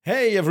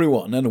Hey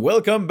everyone, and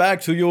welcome back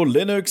to your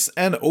Linux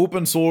and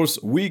open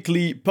source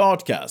weekly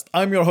podcast.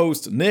 I'm your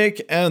host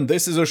Nick, and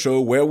this is a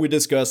show where we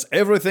discuss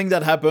everything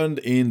that happened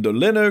in the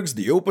Linux,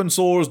 the open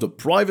source, the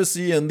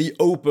privacy, and the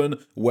open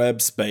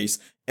web space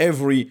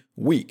every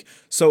week.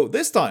 So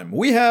this time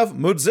we have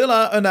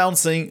Mozilla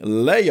announcing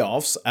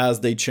layoffs as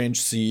they change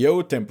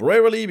CEO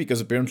temporarily, because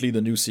apparently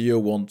the new CEO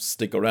won't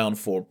stick around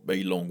for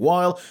a long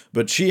while,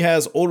 but she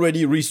has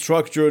already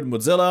restructured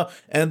Mozilla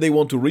and they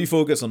want to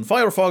refocus on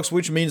Firefox,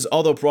 which means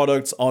other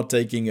products are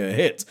taking a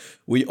hit.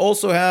 We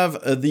also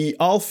have the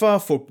alpha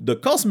for the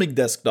Cosmic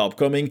Desktop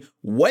coming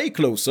way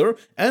closer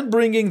and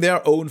bringing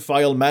their own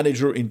file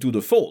manager into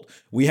the fold.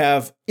 We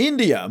have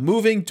India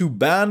moving to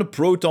ban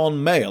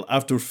ProtonMail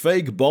after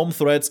fake bomb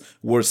threats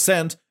were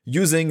sent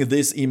using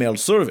this email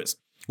service.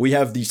 We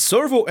have the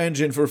servo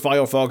engine for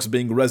Firefox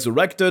being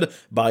resurrected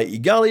by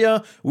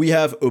Igalia. We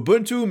have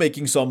Ubuntu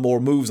making some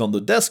more moves on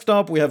the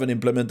desktop. We have an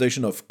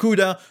implementation of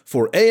CUDA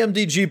for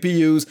AMD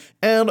GPUs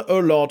and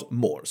a lot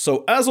more.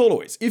 So as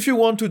always, if you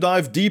want to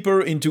dive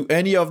deeper into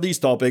any of these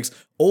topics,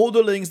 all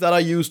the links that I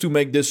use to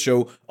make this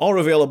show are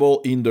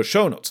available in the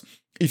show notes.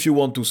 If you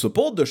want to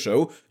support the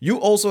show, you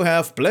also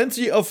have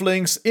plenty of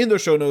links in the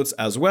show notes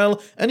as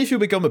well, and if you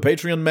become a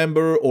Patreon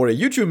member or a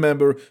YouTube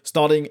member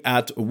starting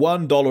at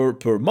 $1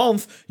 per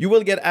month, you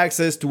will get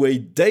access to a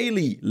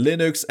daily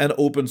Linux and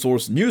open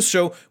source news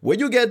show where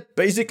you get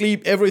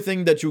basically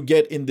everything that you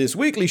get in this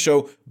weekly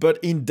show, but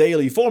in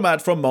daily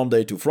format from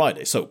Monday to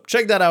Friday. So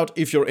check that out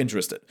if you're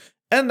interested.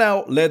 And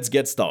now let's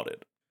get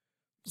started.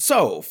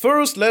 So,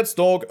 first let's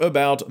talk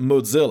about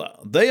Mozilla.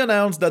 They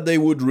announced that they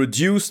would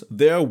reduce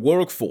their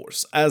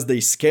workforce as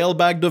they scale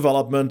back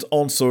development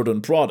on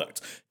certain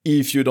products.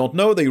 If you don't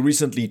know, they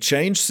recently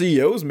changed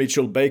CEOs.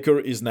 Mitchell Baker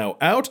is now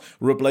out,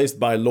 replaced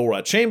by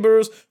Laura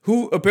Chambers,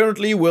 who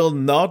apparently will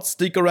not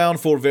stick around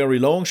for very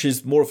long.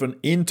 She's more of an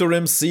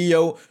interim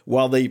CEO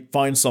while they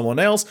find someone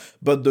else,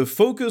 but the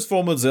focus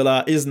for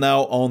Mozilla is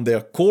now on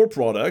their core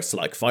products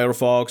like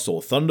Firefox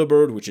or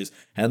Thunderbird, which is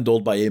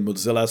handled by a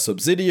Mozilla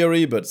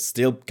subsidiary, but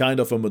still kind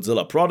of a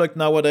Mozilla product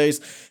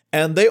nowadays.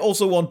 And they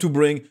also want to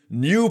bring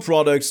new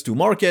products to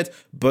market,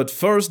 but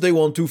first they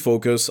want to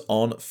focus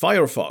on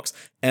Firefox.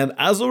 And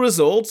as a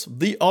result,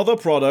 the other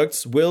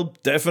products will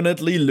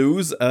definitely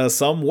lose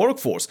some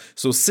workforce.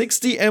 So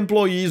 60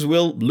 employees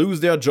will lose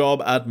their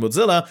job at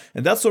Mozilla,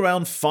 and that's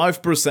around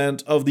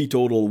 5% of the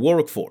total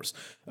workforce.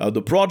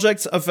 The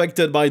projects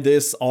affected by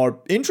this are,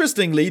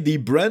 interestingly, the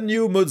brand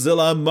new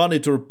Mozilla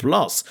Monitor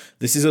Plus.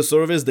 This is a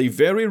service they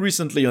very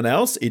recently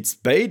announced. It's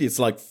paid, it's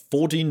like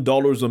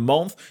 $14 a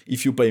month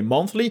if you pay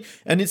monthly,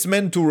 and it's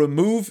meant to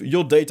remove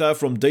your data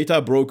from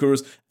data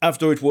brokers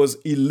after it was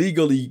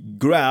illegally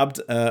grabbed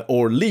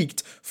or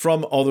leaked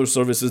from other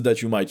services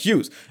that you might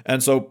use.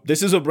 And so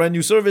this is a brand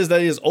new service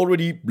that is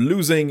already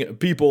losing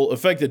people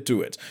affected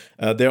to it.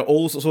 They're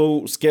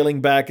also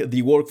scaling back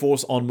the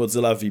workforce on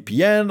Mozilla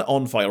VPN,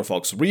 on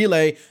Firefox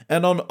Relay,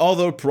 and on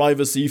other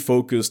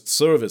privacy-focused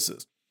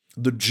services.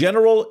 The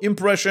general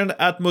impression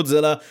at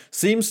Mozilla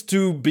seems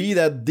to be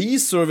that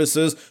these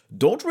services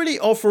don't really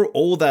offer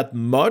all that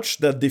much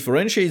that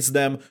differentiates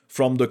them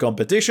from the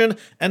competition,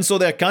 and so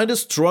they're kind of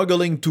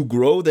struggling to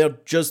grow. They're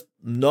just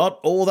not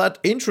all that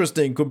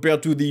interesting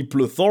compared to the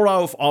plethora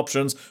of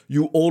options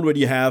you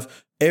already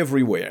have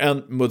everywhere.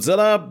 And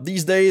Mozilla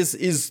these days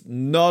is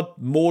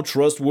not more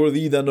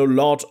trustworthy than a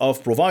lot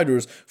of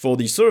providers for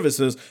these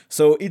services,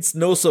 so it's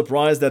no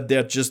surprise that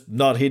they're just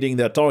not hitting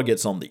their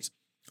targets on these.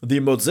 The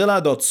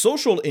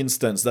Mozilla.social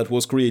instance that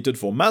was created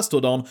for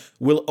Mastodon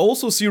will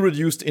also see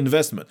reduced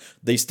investment.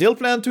 They still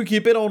plan to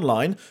keep it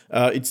online.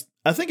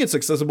 I think it's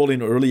accessible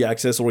in early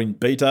access or in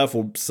beta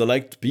for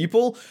select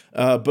people,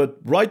 but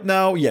right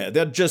now,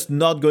 they're just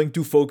not going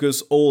to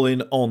focus all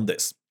in on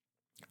this.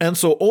 And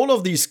so all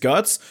of these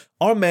cuts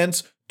are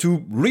meant to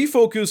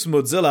refocus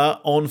Mozilla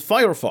on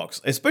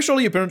Firefox,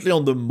 especially apparently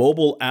on the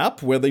mobile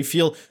app where they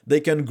feel they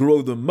can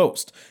grow the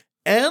most.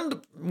 And,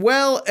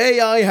 well,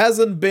 AI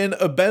hasn't been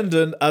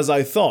abandoned as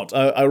I thought.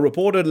 I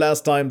reported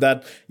last time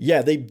that,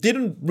 they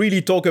didn't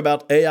really talk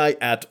about AI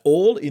at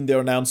all in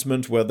their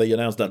announcement where they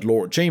announced that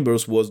Laura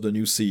Chambers was the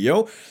new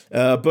CEO.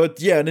 But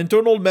an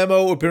internal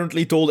memo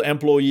apparently told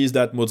employees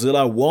that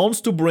Mozilla wants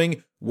to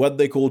bring what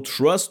they call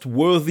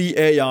trustworthy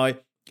AI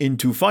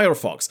into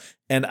Firefox.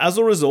 And as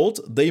a result,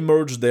 they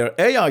merged their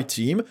AI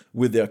team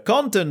with their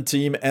content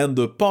team and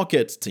the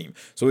Pocket team.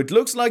 So it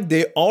looks like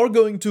they are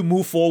going to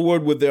move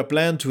forward with their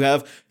plan to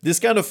have this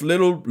kind of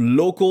little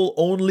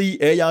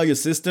local-only AI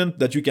assistant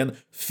that you can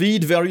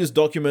feed various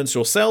documents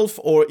yourself,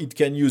 or it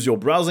can use your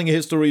browsing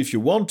history if you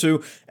want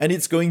to, and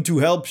it's going to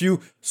help you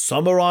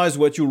summarize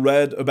what you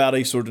read about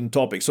a certain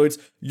topic. So it's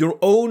your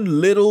own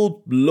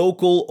little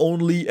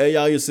local-only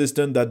AI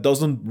assistant that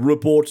doesn't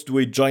report to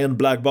a giant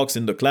black box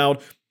in the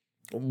cloud.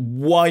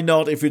 Why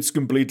not if it's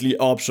completely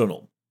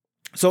optional?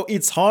 So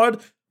it's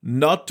hard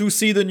not to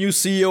see the new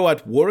CEO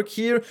at work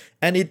here,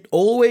 and it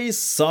always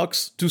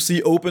sucks to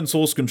see open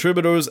source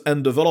contributors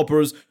and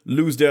developers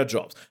lose their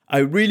jobs. I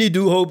really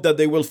do hope that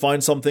they will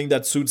find something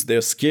that suits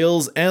their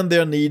skills and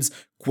their needs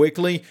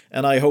quickly,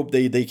 and I hope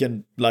they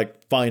can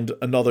like find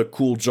another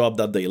cool job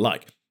that they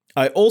like.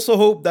 I also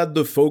hope that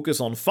the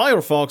focus on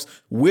Firefox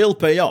will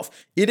pay off.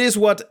 It is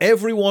what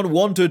everyone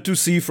wanted to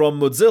see from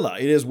Mozilla.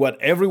 It is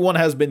what everyone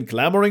has been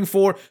clamoring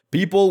for.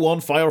 People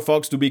want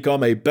Firefox to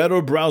become a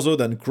better browser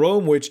than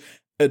Chrome, which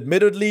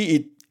admittedly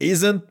it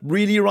isn't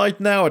really right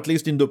now, at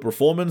least in the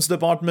performance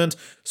department.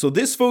 So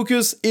this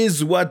focus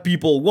is what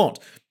people want.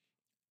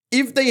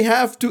 If they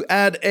have to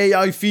add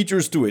AI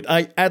features to it,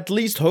 I at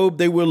least hope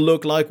they will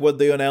look like what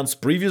they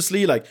announced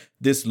previously, like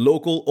this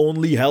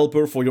local-only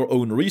helper for your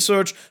own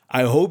research.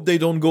 I hope they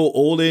don't go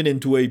all in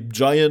into a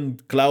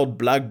giant cloud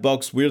black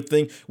box weird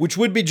thing, which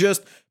would be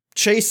just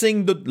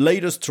chasing the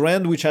latest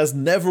trend, which has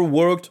never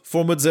worked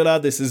for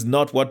Mozilla. This is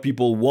not what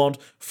people want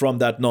from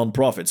that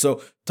nonprofit.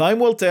 So time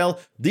will tell.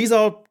 These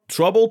are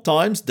troubled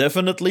times,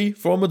 definitely,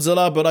 for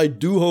Mozilla, but I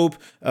do hope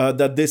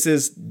that this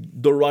is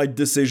the right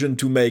decision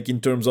to make in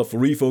terms of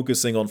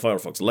refocusing on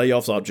Firefox.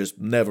 Layoffs are just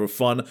never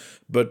fun,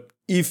 but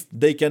if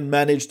they can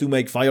manage to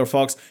make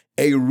Firefox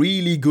a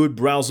really good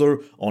browser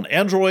on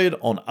Android,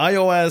 on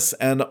iOS,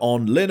 and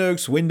on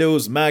Linux,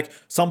 Windows, Mac,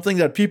 something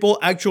that people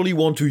actually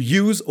want to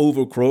use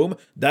over Chrome,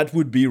 that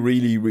would be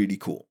really, really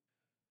cool.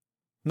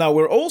 Now,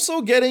 we're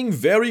also getting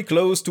very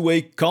close to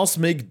a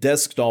Cosmic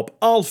Desktop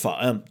Alpha.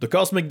 And the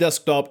Cosmic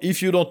Desktop,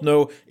 if you don't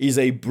know, is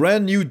a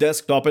brand new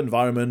desktop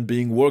environment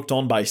being worked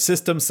on by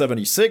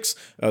System76.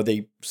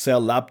 They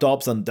sell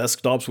laptops and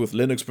desktops with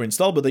Linux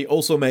pre-installed, but they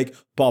also make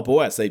Pop!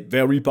 OS, a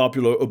very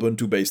popular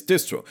Ubuntu-based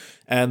distro.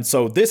 And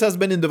so this has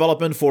been in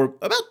development for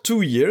about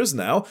 2 years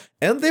now,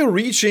 and they're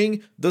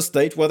reaching the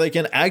state where they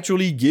can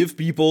actually give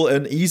people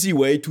an easy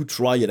way to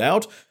try it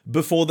out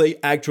before they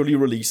actually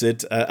release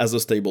it as a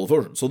stable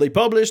version. So they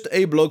published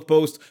a blog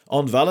post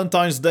on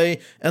Valentine's Day,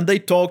 and they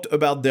talked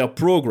about their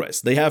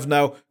progress. They have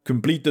now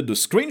completed the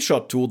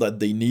screenshot tool that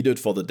they needed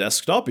for the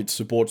desktop. It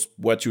supports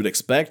what you'd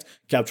expect,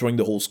 capturing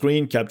the whole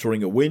screen,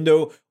 capturing a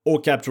window, or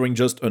capturing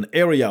just an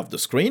area of the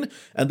screen.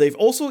 And they've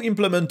also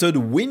implemented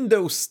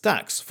window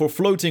stacks for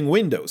floating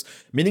windows,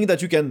 meaning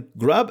that you can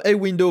grab a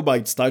window by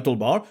its title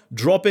bar,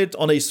 drop it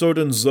on a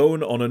certain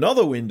zone on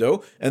another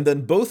window, and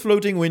then both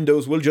floating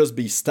windows will just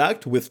be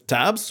stacked with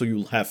tabs, so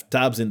you'll have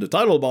tabs in the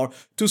title bar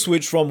to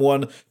switch from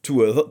one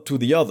to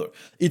the other.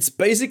 It's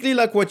basically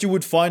like what you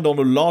would find on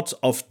a lot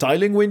of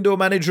tiling window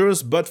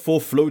managers, but for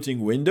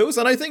floating windows,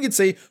 and I think it's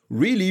a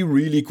really,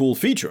 really cool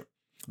feature.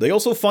 They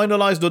also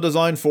finalized the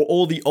design for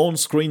all the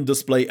on-screen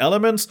display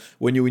elements.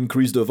 When you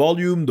increase the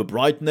volume, the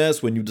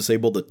brightness, when you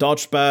disable the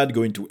touchpad,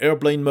 go into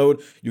airplane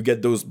mode, you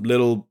get those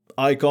little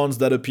icons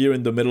that appear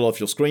in the middle of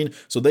your screen.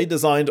 So they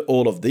designed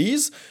all of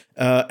these.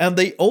 And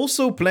they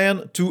also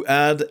plan to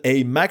add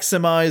a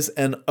maximize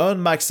and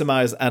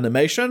unmaximize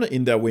animation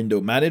in their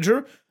window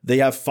manager. They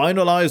have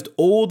finalized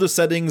all the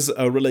settings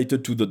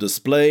related to the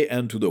display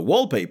and to the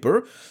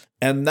wallpaper.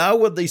 And now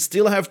what they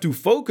still have to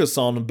focus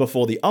on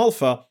before the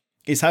alpha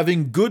is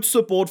having good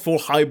support for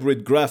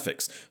hybrid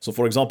graphics. So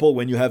for example,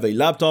 when you have a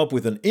laptop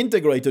with an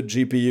integrated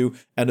GPU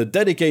and a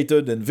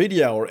dedicated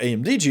NVIDIA or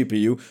AMD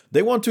GPU,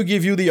 they want to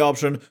give you the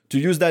option to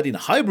use that in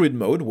hybrid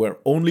mode, where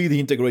only the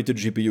integrated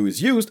GPU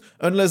is used,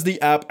 unless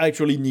the app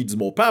actually needs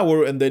more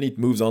power, and then it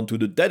moves on to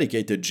the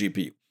dedicated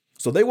GPU.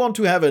 So they want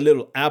to have a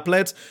little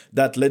applet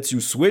that lets you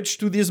switch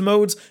to these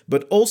modes,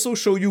 but also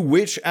show you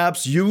which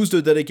apps use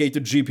the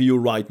dedicated GPU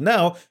right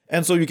now,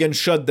 and so you can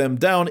shut them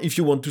down if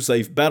you want to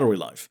save battery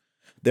life.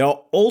 There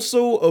are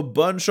also a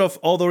bunch of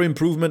other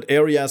improvement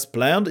areas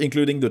planned,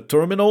 including the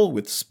terminal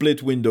with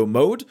split window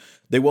mode.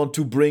 They want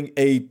to bring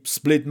a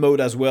split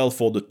mode as well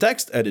for the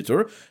text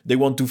editor. They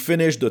want to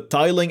finish the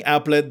tiling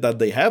applet that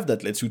they have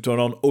that lets you turn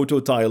on auto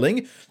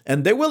tiling.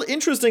 And they will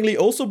interestingly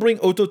also bring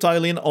auto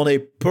tiling on a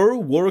per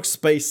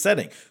workspace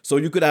setting. So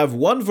you could have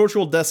one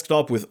virtual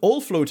desktop with all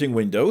floating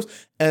windows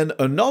and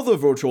another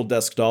virtual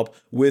desktop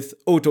with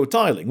auto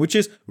tiling, which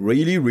is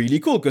really, really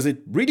cool because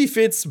it really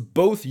fits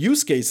both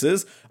use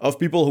cases of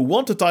people who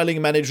want a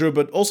tiling manager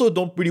but also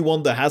don't really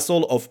want the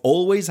hassle of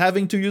always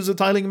having to use a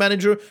tiling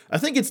manager. I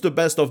think it's the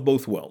best of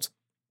both worlds.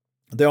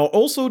 They are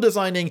also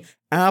designing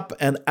app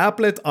and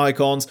applet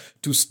icons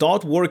to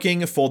start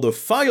working for the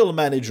file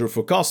manager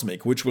for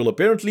Cosmic, which will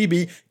apparently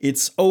be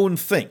its own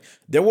thing.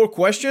 There were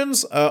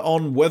questions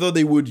on whether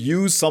they would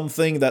use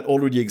something that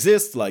already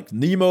exists, like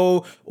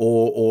Nemo,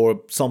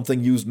 or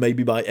something used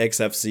maybe by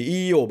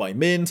XFCE or by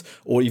Mint,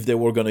 or if they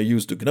were going to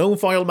use the GNOME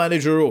file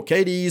manager or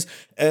KDEs.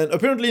 And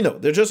apparently no,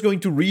 they're just going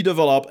to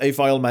redevelop a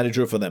file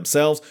manager for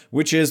themselves,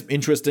 which is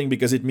interesting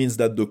because it means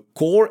that the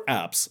core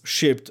apps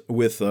shipped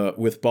with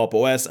Pop!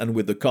 OS and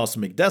with the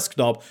Cosmic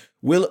Desktop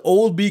will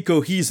all be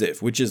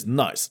cohesive, which is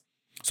nice.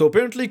 So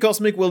apparently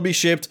Cosmic will be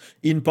shipped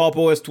in Pop!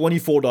 OS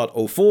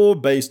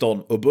 24.04 based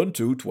on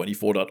Ubuntu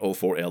 24.04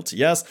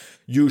 LTS.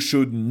 You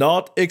should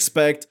not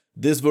expect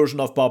this version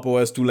of Pop!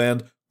 OS to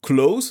land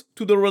close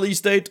to the release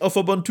date of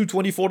Ubuntu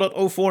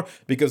 24.04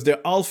 because their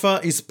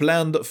alpha is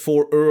planned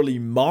for early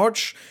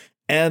March.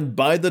 And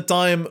by the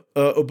time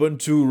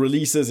Ubuntu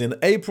releases in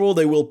April,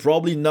 they will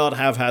probably not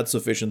have had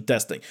sufficient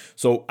testing.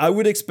 So I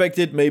would expect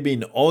it maybe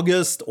in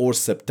August or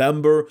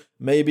September.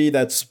 Maybe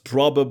that's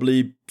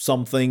probably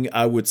something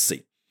I would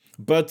see.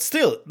 But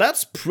still,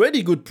 that's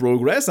pretty good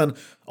progress, and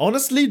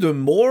honestly, the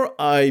more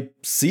I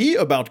see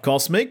about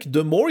Cosmic,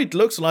 the more it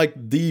looks like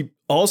the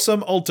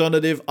awesome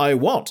alternative I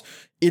want.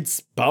 It's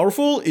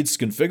powerful, it's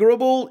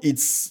configurable,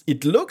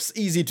 it looks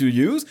easy to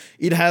use,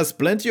 it has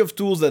plenty of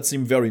tools that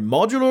seem very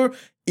modular,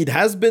 it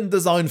has been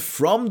designed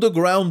from the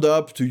ground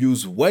up to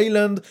use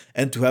Wayland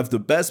and to have the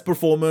best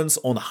performance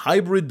on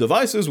hybrid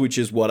devices, which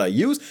is what I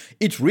use.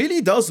 It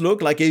really does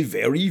look like a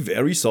very,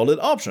 very solid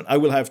option. I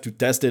will have to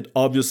test it,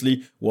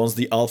 obviously, once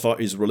the alpha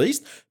is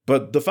released,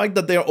 but the fact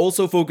that they are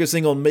also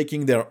focusing on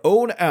making their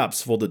own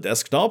apps for the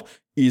desktop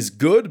is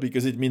good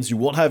because it means you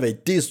won't have a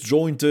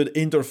disjointed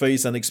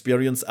interface and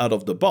experience out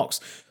of the box.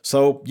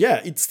 So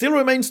yeah, it still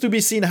remains to be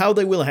seen how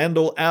they will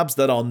handle apps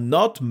that are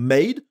not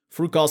made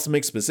through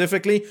Cosmic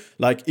specifically,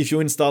 like if you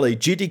install a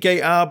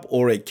GTK app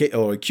or a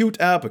Qt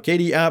app, a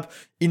KDE app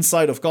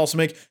inside of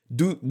Cosmic,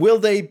 will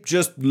they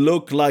just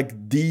look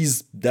like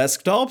these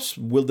desktops?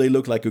 Will they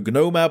look like a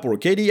GNOME app or a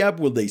KDE app?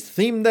 Will they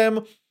theme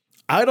them?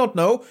 I don't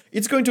know.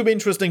 It's going to be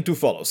interesting to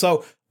follow.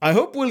 So I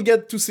hope we'll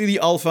get to see the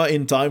alpha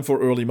in time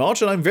for early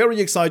March, and I'm very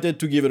excited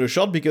to give it a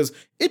shot because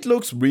it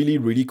looks really,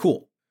 really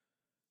cool.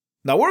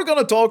 Now we're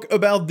gonna talk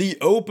about the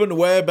open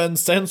web and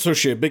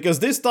censorship, because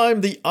this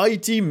time the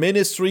IT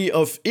Ministry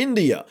of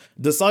India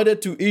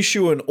decided to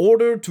issue an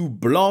order to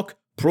block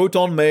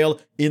ProtonMail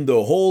in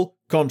the whole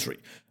country.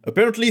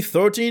 Apparently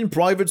 13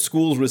 private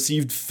schools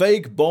received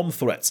fake bomb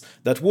threats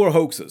that were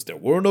hoaxes. There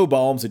were no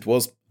bombs, it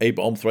was a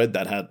bomb threat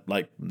that had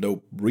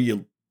no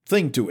real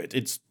thing to it.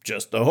 It's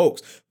just a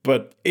hoax.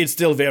 But it's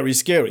still very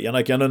scary, and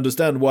I can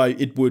understand why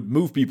it would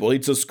move people.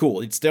 It's a school,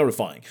 it's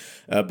terrifying.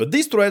 But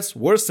these threats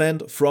were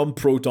sent from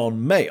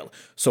ProtonMail.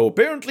 So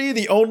apparently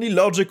the only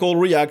logical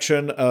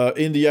reaction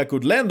India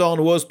could land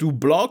on was to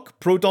block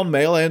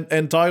ProtonMail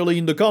entirely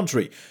in the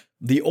country.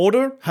 The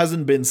order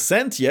hasn't been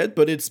sent yet,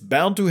 but it's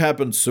bound to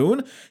happen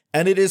soon,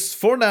 and it is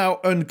for now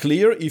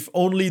unclear if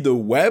only the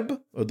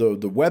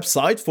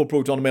website for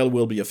ProtonMail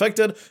will be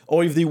affected,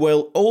 or if they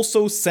will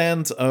also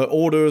send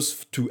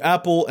orders to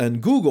Apple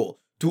and Google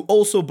to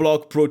also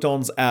block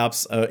Proton's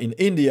apps in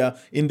India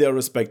in their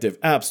respective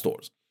app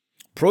stores.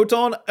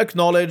 Proton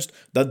acknowledged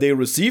that they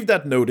received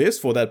that notice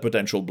for that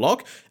potential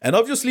block, and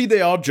obviously they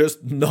are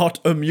just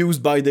not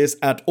amused by this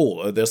at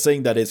all. They're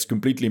saying that it's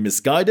completely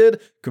misguided,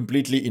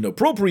 completely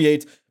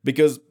inappropriate,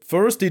 because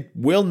first, it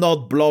will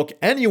not block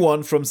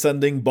anyone from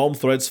sending bomb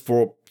threats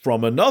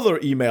from another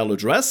email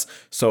address,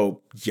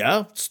 so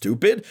yeah,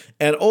 stupid,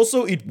 and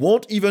also it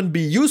won't even be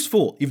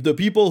useful if the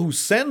people who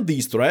send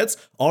these threats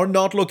are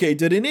not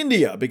located in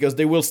India, because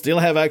they will still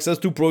have access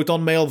to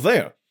ProtonMail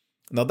there.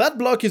 Now that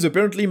block is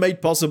apparently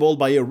made possible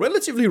by a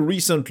relatively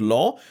recent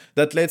law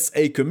that lets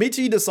a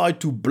committee decide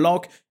to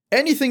block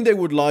anything they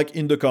would like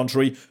in the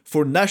country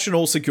for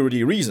national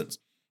security reasons.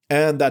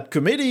 And that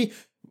committee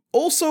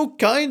also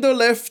kinda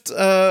left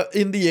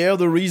in the air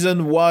the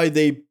reason why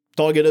they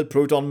targeted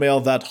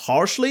ProtonMail that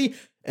harshly,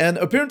 and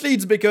apparently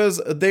it's because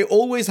they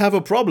always have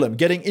a problem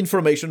getting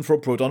information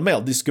from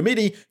ProtonMail. This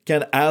committee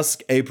can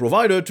ask a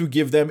provider to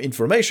give them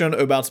information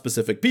about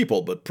specific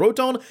people, but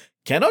Proton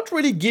cannot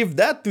really give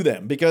that to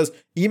them because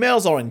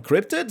emails are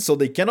encrypted, so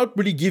they cannot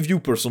really give you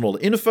personal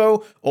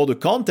info or the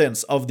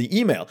contents of the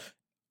email.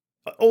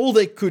 All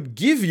they could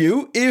give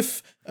you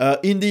if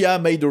India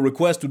made a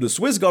request to the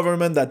Swiss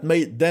government that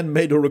then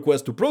made a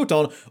request to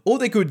Proton, all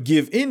they could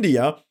give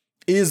India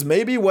is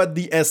maybe what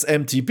the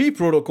SMTP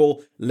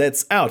protocol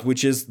lets out,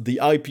 which is the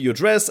IP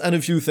address and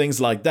a few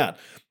things like that.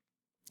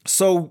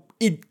 So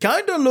it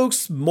kind of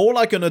looks more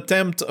like an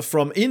attempt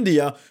from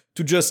India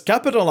to just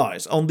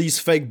capitalize on these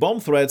fake bomb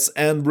threats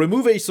and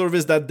remove a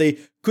service that they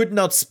could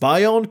not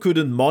spy on,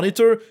 couldn't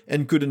monitor,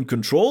 and couldn't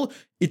control.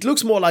 It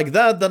looks more like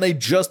that than a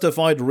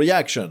justified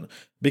reaction.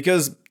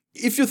 Because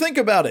if you think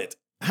about it,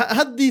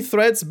 had the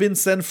threats been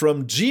sent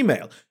from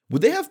Gmail,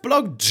 would they have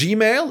blocked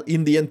Gmail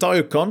in the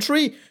entire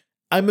country?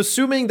 I'm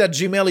assuming that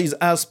Gmail is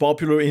as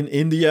popular in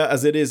India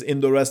as it is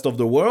in the rest of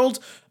the world.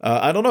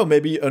 I don't know,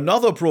 maybe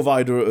another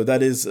provider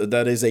that is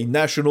a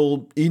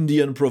national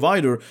Indian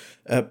provider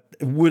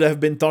would have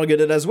been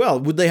targeted as well.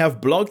 Would they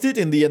have blocked it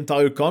in the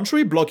entire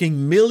country,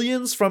 blocking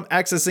millions from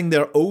accessing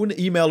their own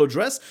email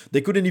address?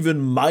 They couldn't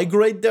even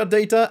migrate their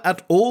data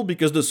at all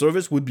because the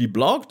service would be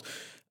blocked.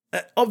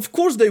 Of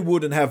course they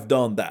wouldn't have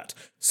done that.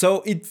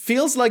 So it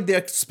feels like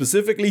they're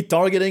specifically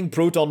targeting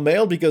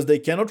ProtonMail because they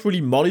cannot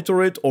really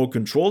monitor it or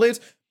control it.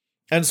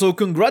 And so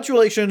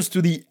congratulations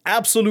to the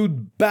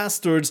absolute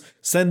bastards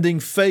sending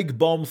fake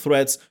bomb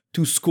threats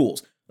to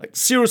schools. Like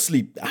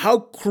seriously, how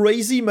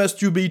crazy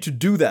must you be to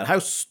do that? How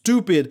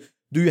stupid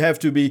do you have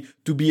to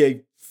be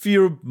a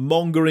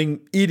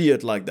fear-mongering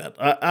idiot like that?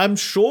 I'm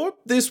sure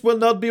this will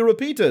not be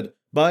repeated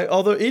by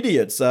other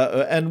idiots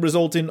and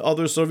result in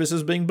other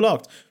services being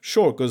blocked.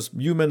 Sure, because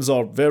humans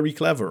are very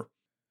clever.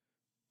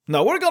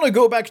 Now we're gonna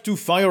go back to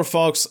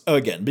Firefox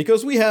again,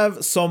 because we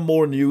have some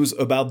more news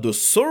about the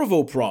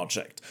Servo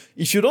project.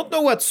 If you don't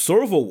know what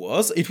Servo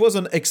was, it was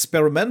an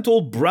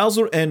experimental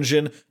browser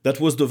engine that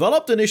was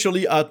developed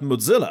initially at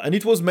Mozilla, and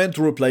it was meant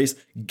to replace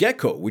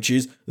Gecko, which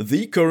is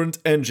the current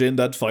engine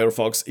that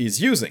Firefox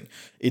is using.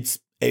 It's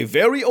a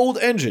very old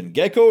engine.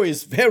 Gecko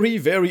is very,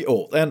 very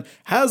old and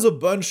has a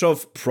bunch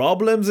of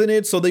problems in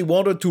it, so they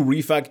wanted to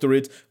refactor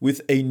it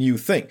with a new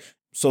thing.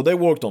 So they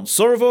worked on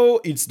Servo,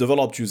 it's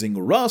developed using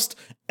Rust,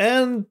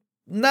 and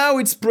now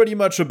it's pretty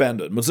much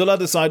abandoned. Mozilla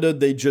decided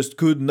they just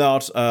could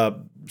not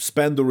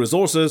spend the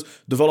resources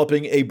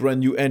developing a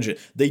brand new engine.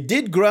 They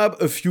did grab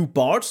a few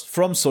parts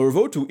from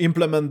Servo to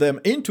implement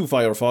them into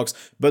Firefox,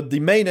 but the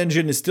main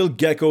engine is still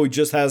Gecko, it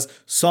just has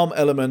some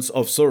elements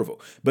of Servo.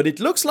 But it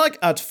looks like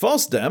at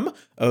FOSDEM,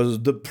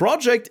 the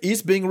project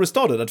is being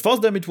restarted. At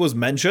FOSDEM it was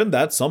mentioned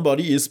that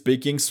somebody is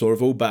picking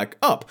Servo back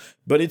up.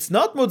 But it's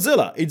not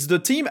Mozilla, it's the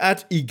team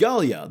at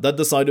Igalia that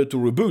decided to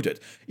reboot it.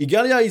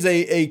 Igalia is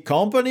a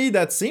company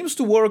that seems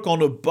to work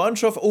on a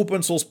bunch of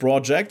open source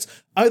projects,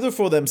 either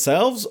for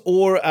themselves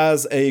or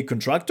as a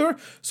contractor.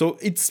 So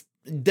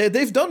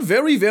they've done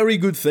very, very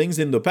good things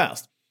in the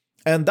past.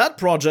 And that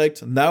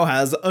project now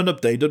has an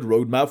updated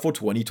roadmap for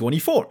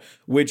 2024,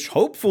 which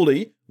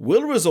hopefully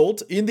will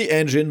result in the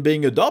engine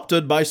being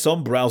adopted by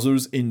some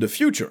browsers in the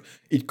future.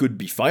 It could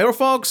be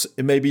Firefox,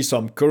 maybe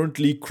some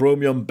currently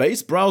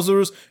Chromium-based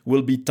browsers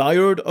will be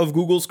tired of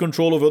Google's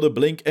control over the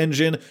Blink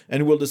engine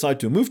and will decide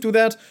to move to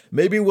that.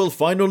 Maybe we'll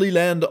finally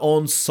land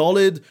on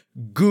solid,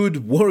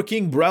 good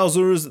working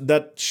browsers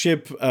that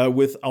ship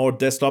with our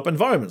desktop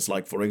environments.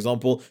 Like, for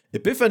example,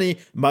 Epiphany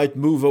might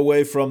move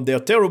away from their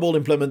terrible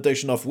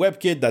implementation of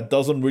WebKit that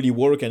doesn't really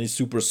work and is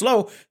super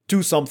slow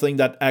to something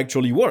that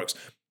actually works.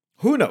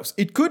 Who knows?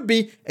 It could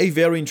be a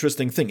very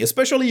interesting thing,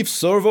 especially if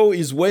Servo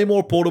is way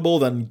more portable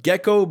than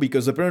Gecko,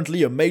 because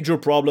apparently a major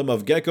problem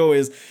of Gecko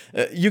is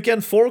you can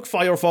fork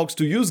Firefox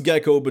to use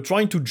Gecko, but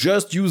trying to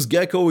just use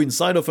Gecko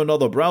inside of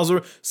another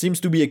browser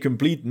seems to be a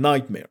complete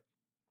nightmare.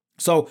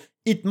 So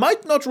it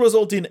might not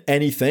result in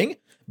anything,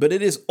 but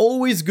it is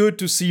always good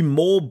to see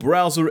more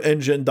browser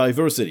engine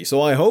diversity.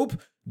 So I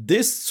hope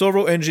this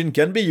Servo engine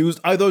can be used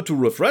either to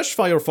refresh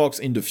Firefox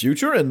in the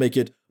future and make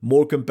it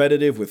more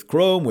competitive with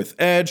Chrome, with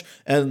Edge,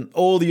 and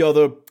all the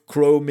other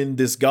Chrome in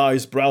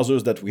disguise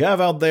browsers that we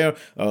have out there,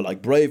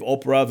 like Brave,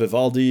 Opera,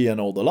 Vivaldi,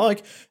 and all the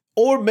like.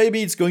 Or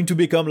maybe it's going to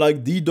become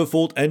like the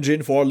default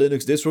engine for our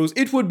Linux distros.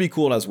 It would be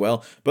cool as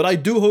well, but I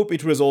do hope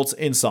it results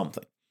in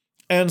something.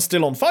 And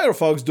still on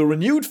Firefox, the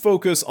renewed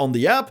focus on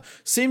the app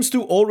seems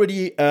to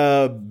already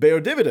bear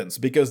dividends,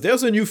 because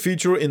there's a new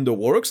feature in the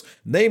works,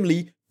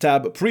 namely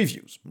tab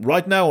previews.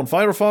 Right now on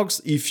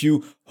Firefox, if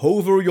you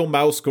hover your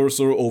mouse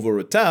cursor over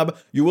a tab,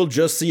 you will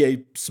just see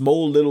a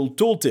small little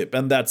tooltip,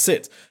 and that's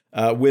it.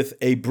 With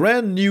a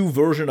brand new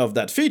version of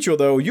that feature,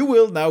 though, you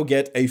will now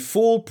get a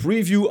full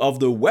preview of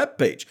the web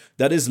page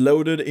that is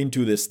loaded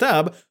into this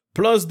tab,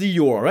 plus the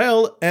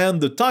URL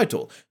and the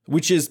title,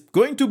 which is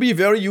going to be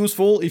very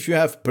useful if you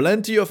have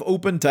plenty of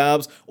open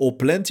tabs or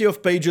plenty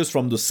of pages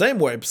from the same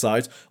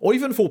website, or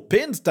even for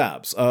pinned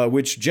tabs,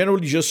 which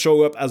generally just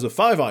show up as a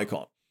 5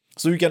 icon.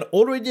 So you can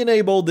already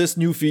enable this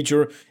new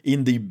feature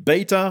in the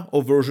beta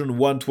of version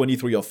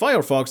 1.23 of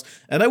Firefox,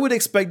 and I would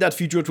expect that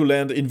feature to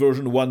land in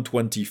version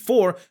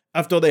 1.24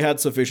 after they had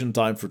sufficient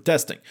time for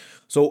testing.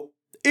 So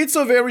it's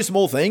a very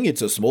small thing,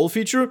 it's a small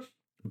feature,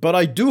 but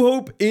I do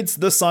hope it's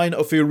the sign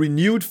of a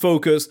renewed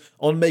focus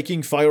on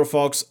making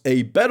Firefox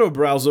a better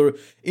browser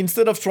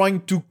instead of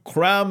trying to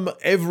cram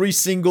every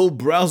single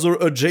browser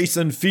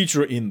adjacent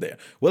feature in there.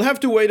 We'll have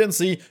to wait and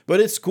see,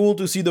 but it's cool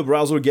to see the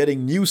browser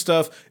getting new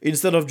stuff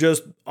instead of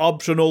just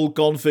optional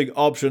config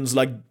options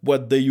like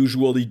what they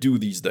usually do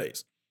these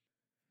days.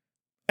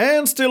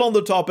 And still on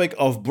the topic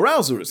of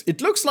browsers,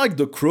 it looks like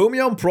the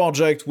Chromium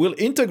project will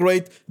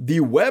integrate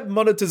the web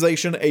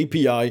monetization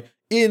API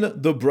in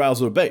the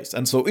browser base,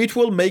 and so it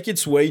will make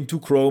its way into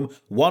Chrome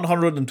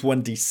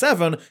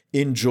 127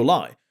 in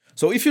July.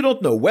 So if you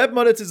don't know, web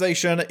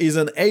monetization is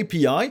an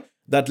API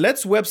that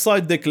lets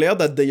websites declare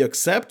that they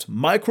accept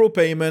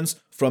micropayments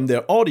from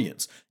their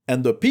audience.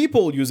 And the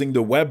people using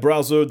the web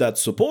browser that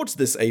supports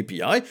this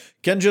API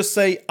can just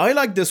say, I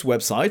like this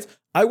website,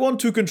 I want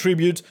to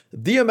contribute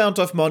the amount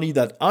of money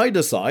that I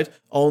decide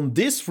on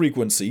this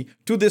frequency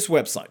to this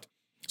website.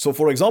 So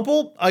for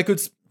example, I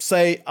could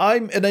say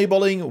I'm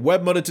enabling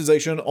web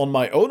monetization on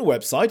my own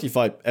website if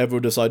I ever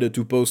decided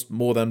to post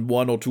more than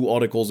 1 or 2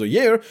 articles a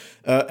year.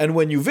 And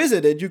when you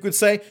visit it, you could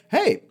say,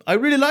 hey, I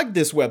really like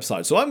this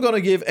website, so I'm going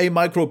to give a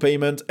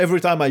micropayment.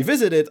 Every time I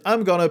visit it,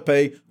 I'm going to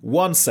pay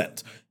 1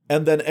 cent.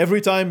 And then every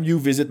time you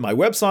visit my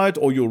website,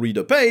 or you read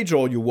a page,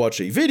 or you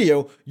watch a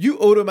video, you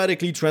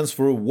automatically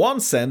transfer 1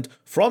 cent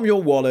from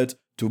your wallet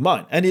to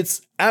mine. And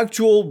it's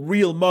actual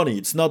real money.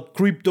 It's not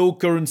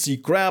cryptocurrency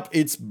crap.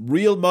 It's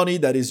real money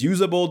that is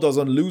usable,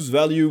 doesn't lose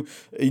value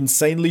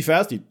insanely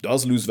fast. It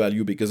does lose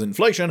value because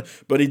inflation,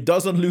 but it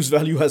doesn't lose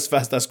value as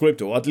fast as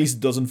crypto. At least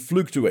it doesn't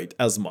fluctuate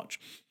as much.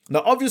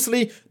 Now,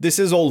 obviously, this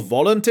is all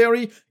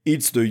voluntary.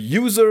 It's the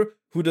user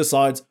who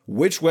decides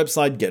which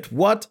website get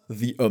what,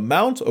 the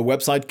amount. A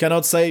website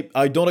cannot say,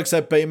 I don't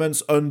accept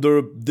payments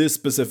under this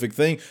specific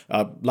thing.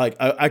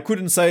 I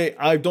couldn't say,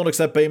 I don't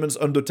accept payments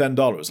under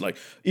 $10. Like,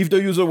 if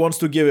the user wants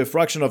to give a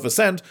fraction of a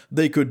cent,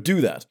 they could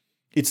do that.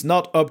 It's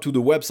not up to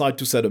the website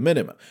to set a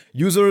minimum.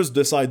 Users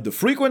decide the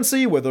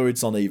frequency, whether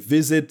it's on a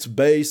visit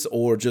base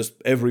or just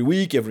every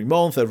week, every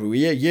month, every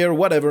year,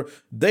 whatever.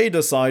 They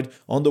decide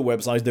on the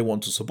websites they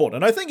want to support.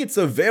 And I think it's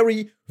a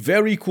very,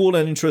 very cool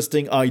and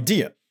interesting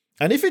idea.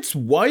 And if it's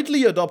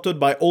widely adopted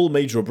by all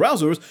major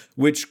browsers,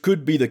 which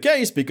could be the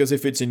case, because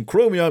if it's in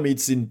Chromium,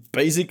 it's in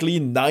basically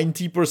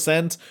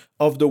 90%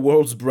 of the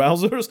world's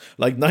browsers,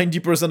 like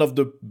 90% of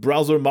the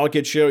browser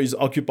market share is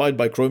occupied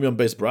by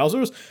Chromium-based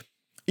browsers.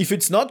 If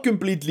it's not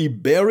completely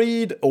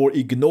buried or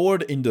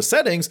ignored in the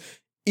settings,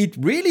 it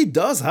really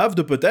does have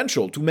the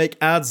potential to make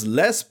ads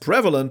less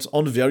prevalent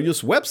on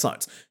various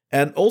websites,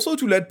 and also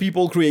to let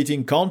people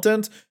creating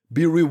content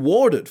be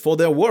rewarded for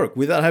their work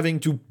without having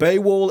to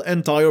paywall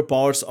entire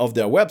parts of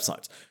their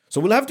websites.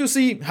 So we'll have to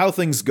see how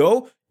things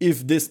go,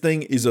 if this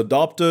thing is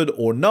adopted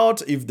or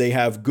not, if they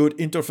have good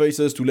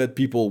interfaces to let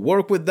people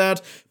work with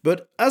that.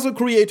 But as a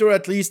creator,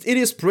 at least, it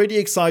is pretty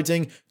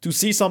exciting to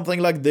see something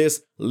like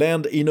this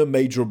land in a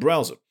major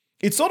browser.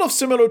 It's sort of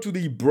similar to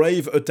the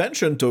Brave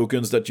attention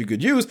tokens that you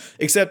could use,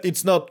 except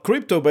it's not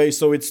crypto-based,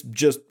 so it's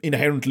just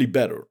inherently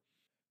better.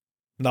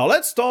 Now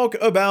let's talk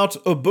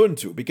about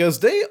Ubuntu,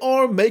 because they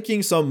are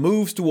making some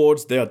moves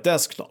towards their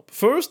desktop.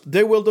 First,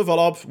 they will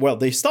develop, well,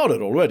 they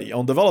started already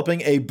on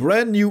developing a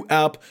brand new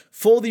app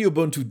for the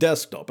Ubuntu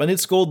desktop, and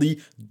it's called the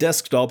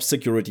Desktop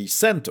Security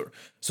Center.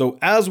 So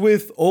as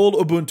with all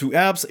Ubuntu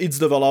apps, it's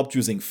developed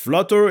using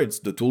Flutter. It's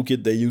the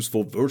toolkit they use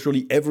for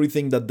virtually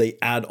everything that they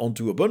add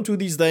onto Ubuntu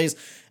these days,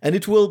 and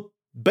it will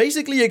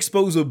basically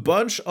expose a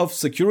bunch of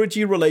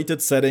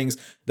security-related settings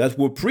that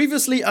were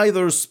previously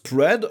either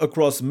spread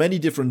across many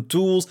different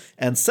tools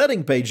and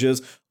setting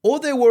pages, or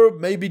they were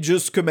maybe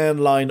just command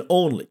line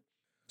only.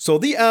 So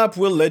the app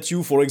will let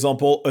you, for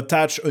example,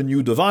 attach a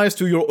new device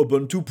to your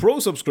Ubuntu Pro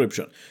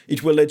subscription.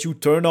 It will let you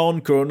turn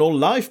on kernel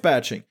live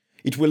patching.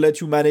 It will let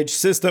you manage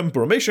system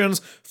permissions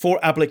for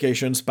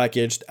applications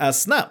packaged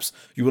as snaps.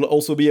 You will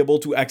also be able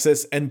to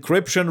access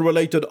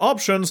encryption-related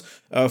options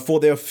for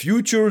their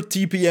future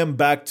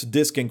TPM-backed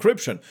disk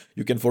encryption.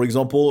 You can, for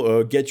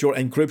example, get your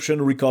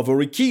encryption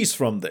recovery keys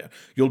from there.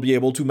 You'll be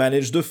able to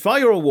manage the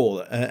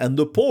firewall and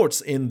the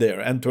ports in there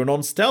and turn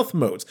on stealth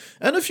modes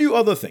and a few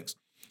other things.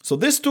 So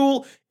this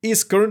tool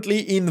is currently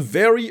in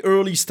very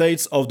early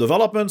states of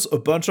development. A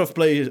bunch of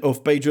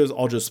pages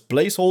are just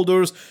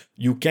placeholders.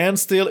 You can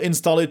still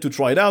install it to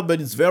try it out,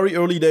 but it's very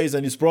early days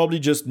and it's probably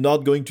just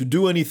not going to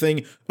do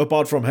anything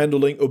apart from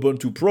handling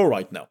Ubuntu Pro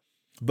right now.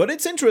 But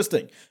it's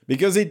interesting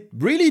because it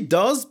really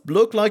does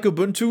look like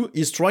Ubuntu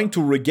is trying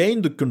to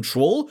regain the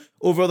control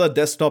over the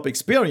desktop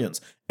experience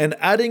and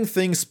adding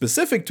things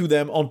specific to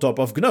them on top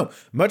of GNOME,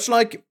 much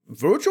like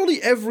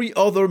virtually every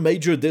other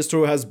major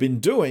distro has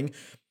been doing.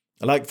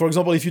 Like, for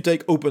example, if you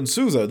take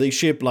OpenSUSE, they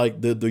ship like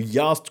the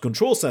YAST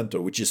control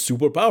center, which is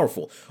super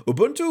powerful.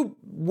 Ubuntu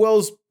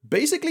was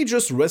basically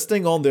just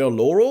resting on their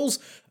laurels.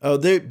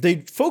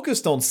 They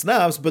focused on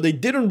snaps, but they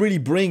didn't really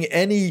bring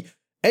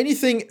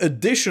anything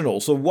additional.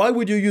 So why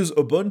would you use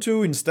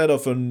Ubuntu instead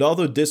of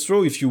another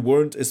distro if you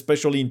weren't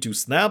especially into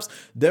snaps?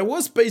 There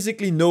was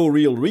basically no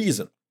real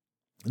reason.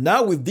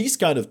 Now, with these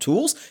kind of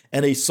tools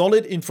and a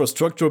solid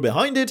infrastructure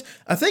behind it,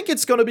 I think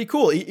it's gonna be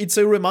cool. It's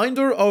a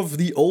reminder of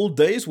the old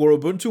days where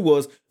Ubuntu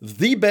was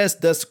the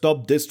best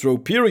desktop distro,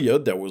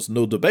 period. There was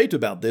no debate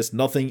about this,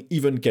 nothing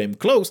even came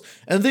close,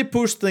 and they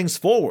pushed things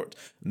forward.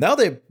 Now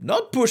they're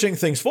not pushing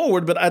things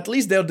forward, but at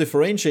least they're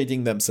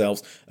differentiating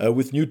themselves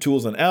with new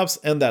tools and apps,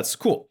 and that's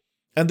cool.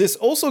 And this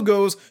also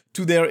goes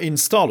to their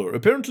installer.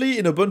 Apparently,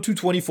 in Ubuntu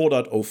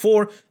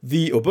 24.04,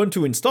 the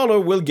Ubuntu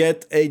installer will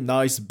get a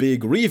nice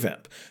big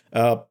revamp.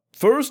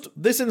 First,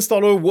 this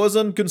installer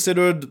wasn't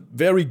considered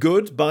very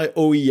good by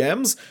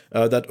OEMs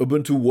that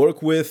Ubuntu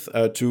work with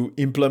to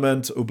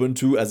implement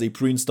Ubuntu as a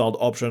pre-installed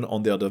option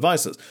on their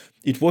devices.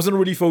 It wasn't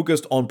really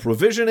focused on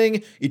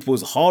provisioning. It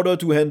was harder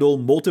to handle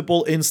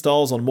multiple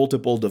installs on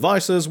multiple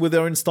devices with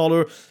their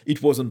installer.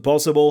 It wasn't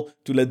possible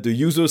to let the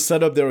user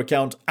set up their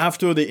account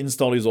after the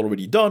install is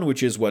already done,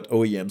 which is what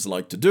OEMs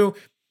like to do.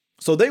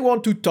 So they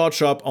want to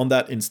touch up on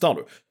that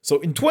installer. So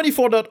in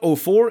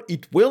 24.04,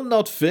 it will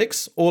not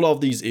fix all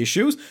of these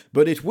issues,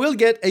 but it will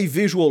get a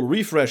visual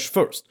refresh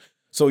first.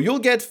 So you'll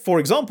get, for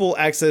example,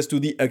 access to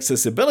the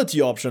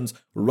accessibility options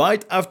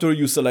right after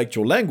you select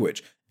your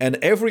language, and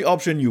every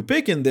option you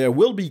pick in there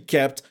will be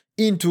kept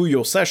into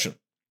your session.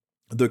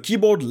 The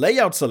keyboard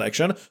layout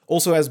selection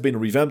also has been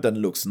revamped and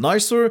looks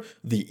nicer.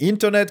 The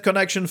internet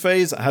connection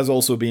phase has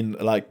also been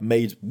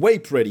made way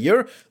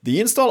prettier.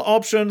 The install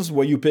options,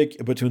 where you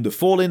pick between the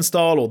full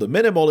install or the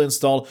minimal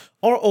install,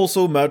 are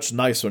also much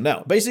nicer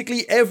now.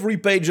 Basically, every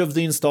page of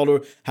the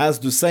installer has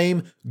the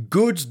same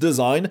good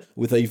design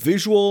with a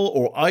visual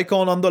or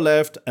icon on the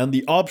left and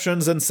the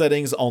options and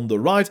settings on the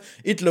right.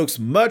 It looks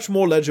much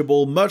more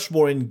legible, much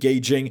more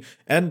engaging,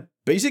 and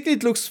Basically,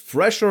 it looks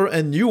fresher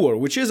and newer,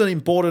 which is an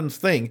important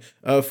thing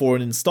for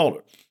an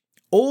installer.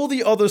 All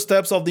the other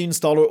steps of the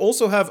installer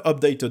also have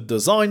updated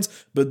designs,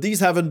 but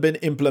these haven't been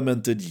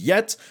implemented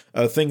yet.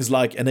 Things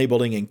like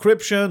enabling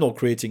encryption or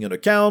creating an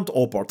account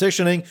or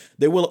partitioning,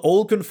 they will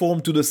all conform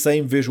to the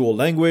same visual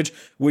language,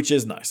 which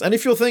is nice. And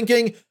if you're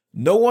thinking,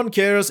 no one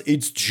cares,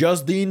 it's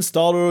just the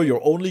installer, you're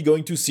only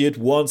going to see it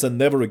once and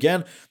never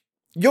again,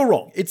 you're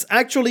wrong. It's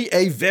actually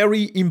a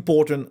very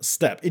important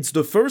step. It's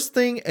the first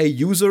thing a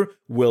user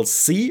will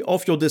see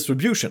of your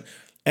distribution.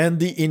 And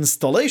the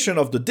installation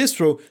of the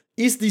distro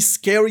is the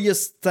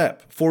scariest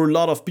step for a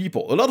lot of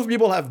people. A lot of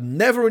people have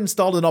never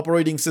installed an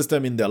operating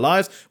system in their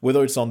lives,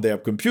 whether it's on their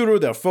computer,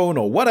 their phone,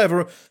 or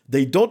whatever.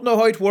 They don't know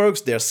how it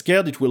works, they're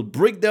scared it will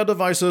break their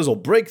devices or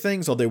break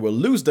things, or they will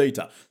lose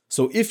data.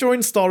 So if your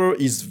installer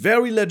is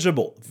very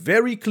legible,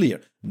 very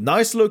clear,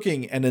 nice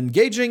looking, and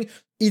engaging,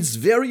 it's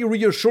very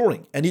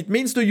reassuring, and it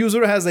means the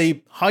user has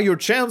a higher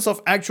chance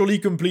of actually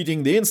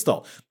completing the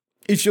install.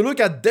 If you look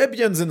at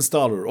Debian's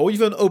installer or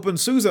even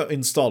OpenSUSE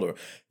installer,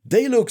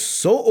 they look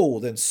so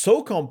old and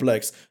so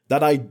complex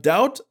that I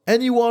doubt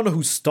anyone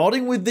who's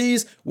starting with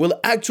these will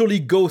actually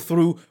go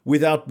through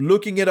without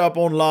looking it up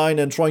online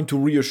and trying to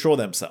reassure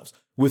themselves.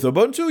 With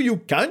Ubuntu, you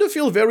kind of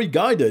feel very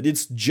guided.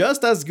 It's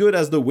just as good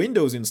as the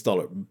Windows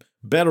installer.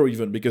 Better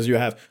even, because you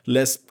have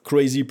less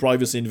crazy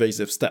privacy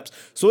invasive steps.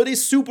 So it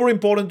is super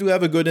important to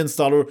have a good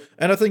installer,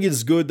 and I think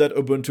it's good that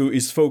Ubuntu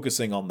is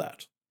focusing on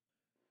that.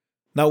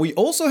 Now, we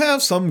also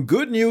have some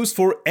good news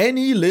for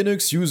any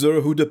Linux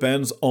user who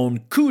depends on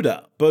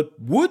CUDA, but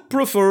would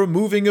prefer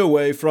moving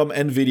away from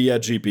NVIDIA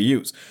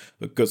GPUs.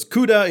 Because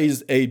CUDA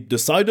is a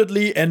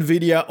decidedly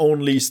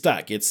NVIDIA-only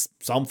stack. It's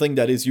something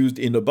that is used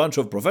in a bunch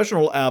of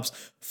professional apps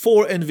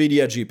for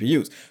NVIDIA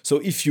GPUs. So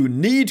if you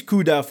need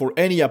CUDA for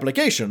any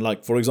application,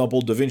 like for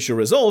example DaVinci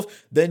Resolve,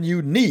 then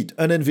you need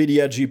an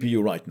NVIDIA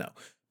GPU right now.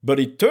 But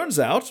it turns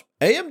out,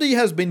 AMD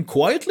has been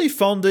quietly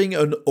funding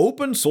an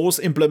open source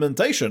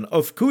implementation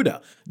of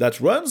CUDA that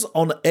runs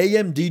on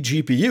AMD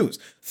GPUs,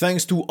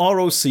 thanks to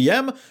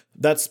ROCm.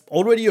 That's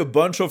already a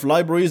bunch of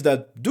libraries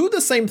that do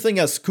the same thing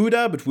as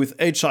CUDA, but with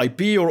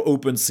HIP or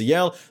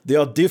OpenCL. They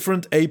are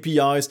different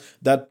APIs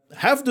that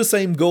have the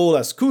same goal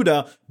as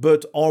CUDA,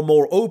 but are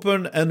more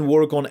open and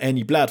work on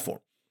any platform.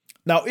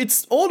 Now,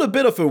 it's all a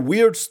bit of a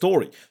weird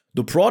story.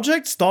 The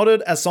project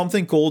started as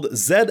something called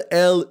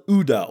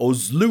ZL-UDA or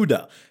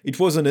ZLUDA. It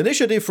was an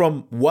initiative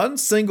from one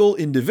single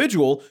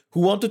individual who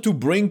wanted to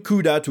bring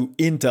CUDA to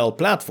Intel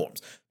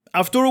platforms.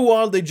 After a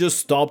while, they just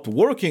stopped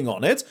working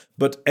on it,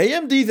 but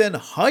AMD then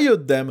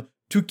hired them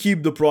to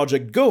keep the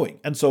project going.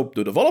 And so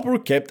the developer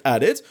kept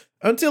at it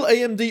until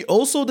AMD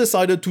also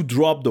decided to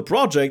drop the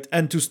project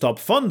and to stop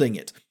funding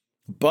it.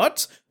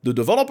 But the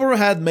developer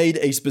had made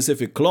a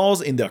specific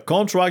clause in their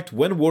contract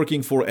when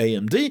working for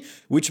AMD,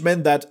 which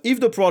meant that if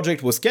the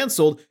project was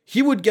cancelled,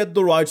 he would get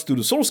the rights to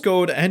the source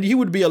code and he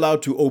would be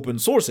allowed to open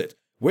source it,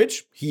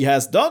 which he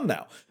has done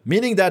now,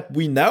 meaning that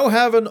we now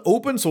have an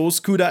open source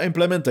CUDA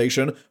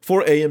implementation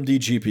for AMD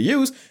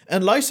GPUs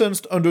and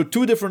licensed under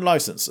two different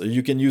licenses.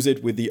 You can use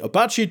it with the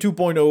Apache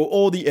 2.0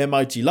 or the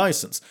MIT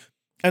license.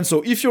 And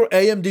so if your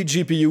AMD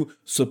GPU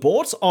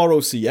supports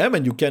ROCm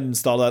and you can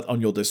install that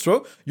on your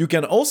distro, you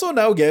can also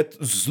now get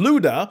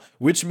ZLUDA,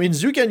 which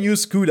means you can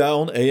use CUDA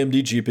on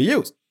AMD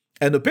GPUs.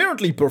 And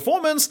apparently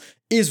performance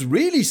is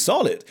really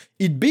solid.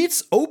 It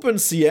beats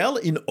OpenCL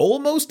in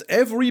almost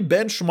every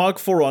benchmark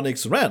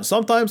Phoronix ran,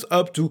 sometimes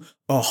up to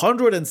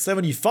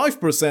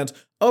 175%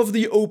 of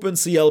the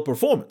OpenCL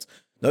performance.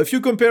 Now if you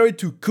compare it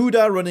to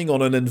CUDA running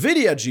on an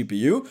NVIDIA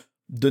GPU,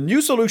 the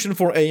new solution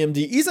for AMD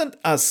isn't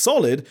as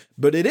solid,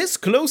 but it is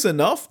close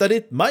enough that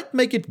it might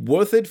make it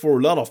worth it for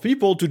a lot of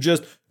people to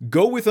just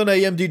go with an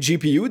AMD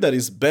GPU that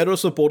is better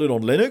supported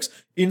on Linux,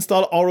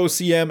 install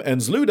ROCm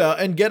and ZLUDA,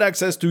 and get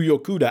access to your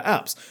CUDA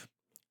apps.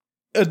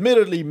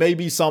 Admittedly,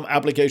 maybe some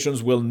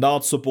applications will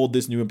not support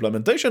this new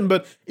implementation,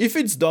 but if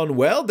it's done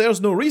well,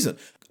 there's no reason.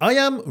 I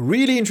am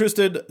really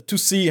interested to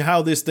see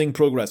how this thing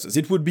progresses.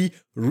 It would be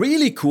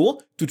really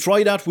cool to try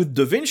it out with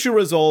DaVinci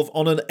Resolve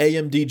on an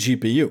AMD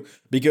GPU,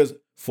 because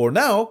for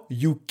now,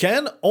 you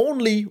can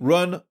only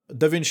run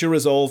DaVinci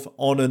Resolve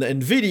on an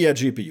NVIDIA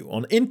GPU.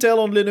 On Intel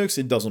on Linux,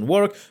 it doesn't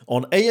work.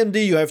 On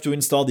AMD, you have to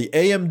install the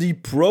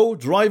AMD Pro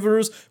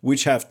drivers,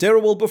 which have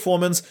terrible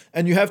performance,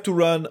 and you have to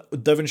run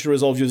DaVinci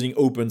Resolve using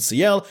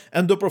OpenCL,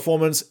 and the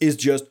performance is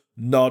just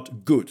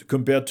not good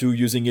compared to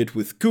using it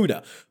with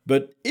CUDA.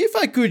 But if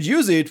I could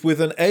use it with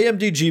an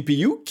AMD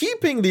GPU,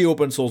 keeping the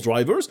open source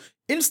drivers,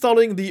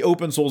 installing the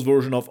open source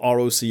version of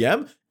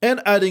ROCm, and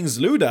adding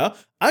ZLUDA,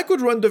 I could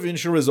run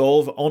DaVinci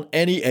Resolve on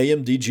any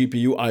AMD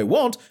GPU I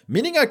want,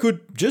 meaning I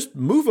could just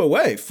move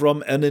away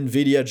from an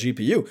NVIDIA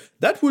GPU.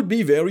 That would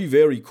be very,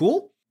 very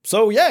cool.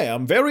 So yeah,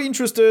 I'm very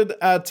interested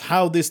at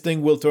how this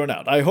thing will turn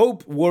out. I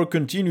hope work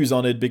continues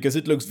on it because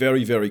it looks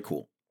very, very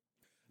cool.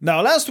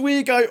 Now, last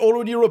week I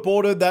already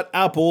reported that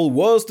Apple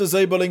was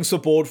disabling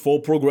support for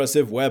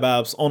progressive web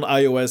apps on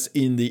iOS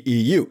in the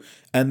EU.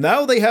 And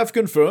now they have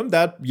confirmed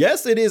that,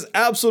 yes, it is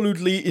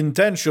absolutely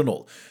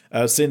intentional.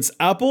 Since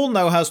Apple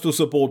now has to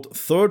support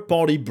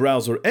third-party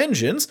browser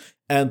engines,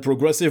 and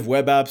progressive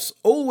web apps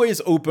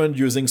always opened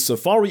using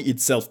Safari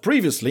itself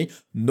previously,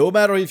 no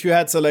matter if you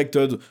had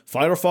selected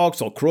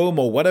Firefox or Chrome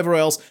or whatever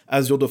else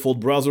as your default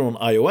browser on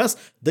iOS,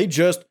 they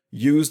just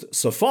used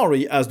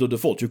Safari as the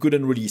default. You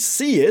couldn't really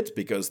see it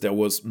because there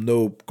was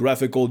no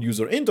graphical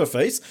user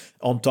interface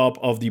on top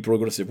of the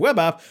progressive web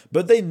app,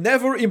 but they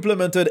never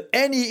implemented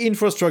any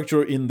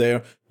infrastructure in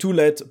there to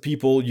let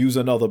people use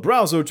another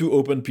browser to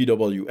open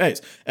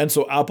PWAs. And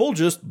so Apple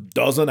just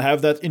doesn't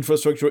have that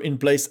infrastructure in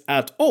place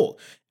at all.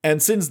 And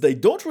since they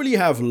don't really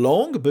have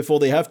long before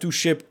they have to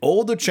ship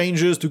all the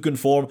changes to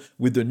conform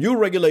with the new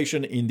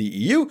regulation in the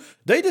EU,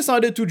 they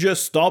decided to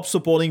just stop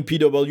supporting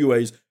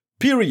PWAs,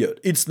 period.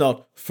 It's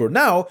not for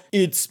now,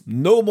 it's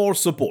no more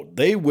support.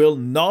 They will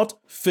not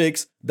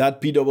fix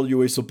that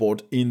PWA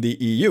support in the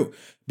EU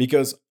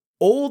because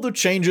all the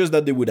changes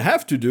that they would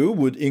have to do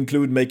would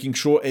include making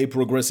sure a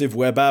progressive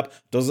web app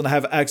doesn't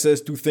have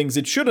access to things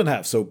it shouldn't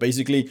have. So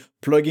basically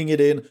plugging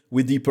it in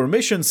with the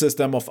permission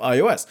system of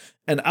iOS.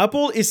 And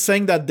Apple is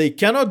saying that they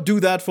cannot do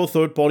that for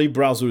third-party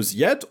browsers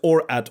yet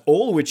or at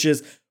all, which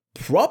is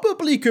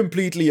probably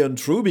completely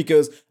untrue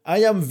because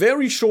I am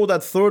very sure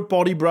that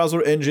third-party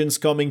browser engines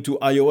coming to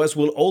iOS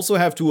will also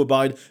have to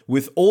abide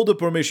with all the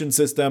permission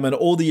system and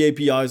all the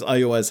APIs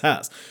iOS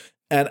has.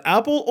 And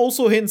Apple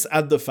also hints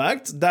at the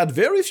fact that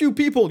very few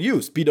people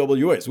use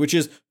PWAs, which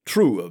is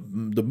true.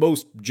 The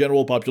most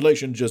general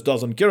population just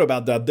doesn't care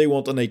about that. They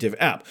want a native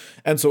app.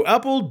 And so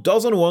Apple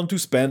doesn't want to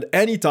spend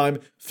any time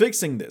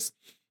fixing this.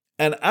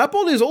 And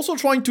Apple is also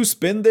trying to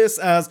spin this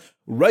as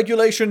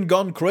regulation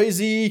gone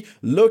crazy,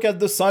 look at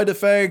the side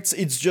effects,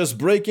 it's just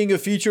breaking a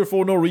feature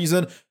for no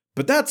reason.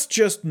 But that's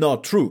just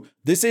not true.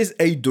 This is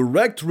a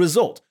direct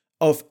result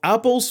of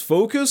Apple's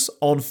focus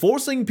on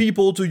forcing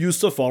people to use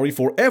Safari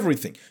for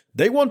everything.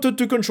 They wanted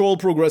to control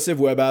progressive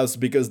web apps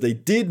because they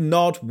did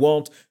not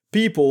want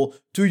people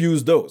to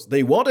use those.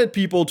 They wanted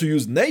people to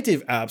use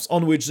native apps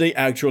on which they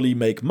actually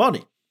make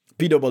money.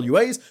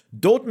 PWAs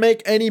don't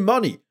make any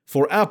money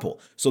for Apple,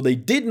 so they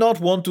did not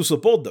want to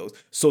support those.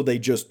 So they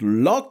just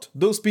locked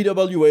those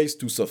PWAs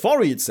to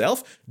Safari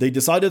itself. They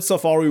decided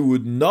Safari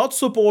would not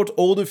support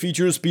all the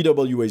features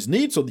PWAs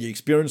need, so the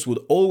experience would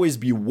always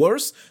be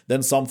worse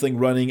than something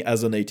running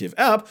as a native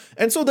app,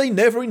 and so they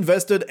never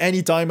invested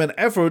any time and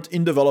effort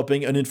in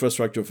developing an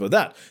infrastructure for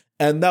that.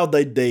 And now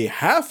that they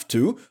have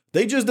to,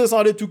 they just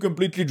decided to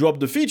completely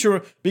drop the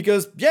feature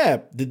because,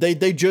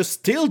 they just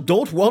still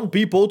don't want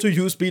people to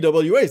use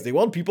PWAs. They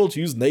want people to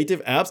use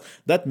native apps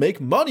that make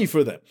money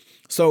for them.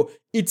 So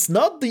it's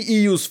not the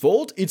EU's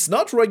fault, it's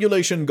not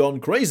regulation gone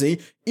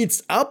crazy,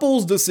 it's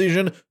Apple's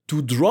decision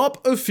to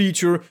drop a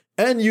feature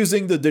and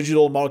using the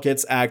Digital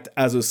Markets Act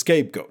as a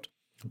scapegoat.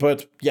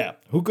 But yeah,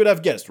 who could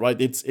have guessed,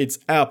 right? It's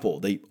Apple.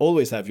 They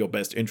always have your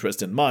best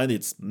interest in mind.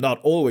 It's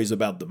not always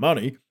about the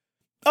money.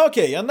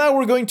 Okay, and now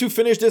we're going to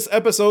finish this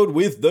episode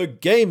with the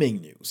gaming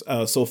news.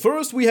 So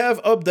first we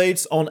have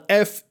updates on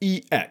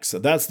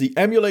FEX. That's the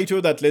emulator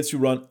that lets you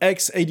run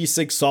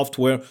x86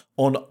 software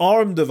on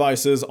ARM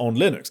devices on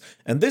Linux.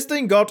 And this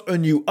thing got a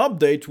new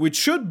update which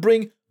should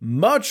bring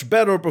much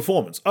better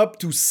performance, up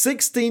to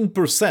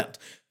 16%.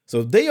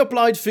 So they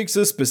applied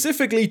fixes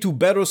specifically to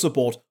better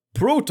support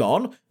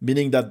Proton,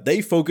 meaning that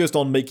they focused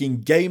on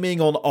making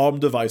gaming on ARM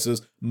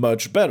devices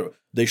much better.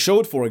 They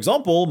showed, for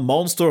example,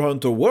 Monster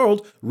Hunter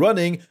World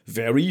running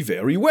very,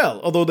 very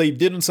well, although they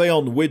didn't say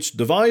on which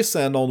device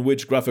and on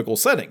which graphical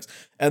settings.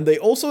 And they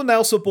also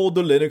now support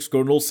the Linux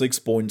kernel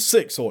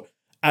 6.6, or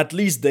at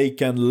least they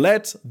can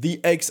let the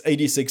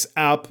x86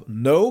 app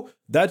know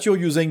that you're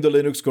using the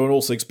Linux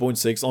kernel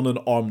 6.6 on an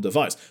ARM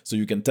device, so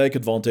you can take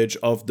advantage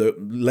of the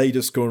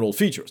latest kernel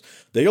features.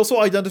 They also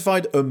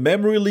identified a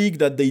memory leak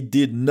that they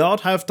did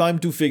not have time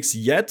to fix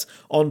yet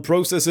on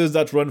processes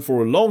that run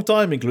for a long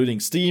time, including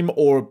Steam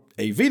or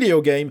a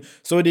video game,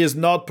 so it is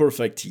not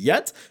perfect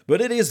yet, but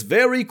it is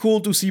very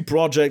cool to see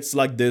projects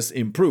like this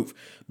improve,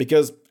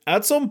 because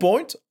at some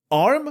point,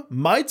 ARM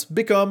might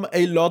become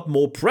a lot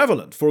more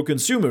prevalent for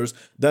consumers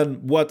than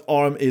what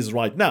ARM is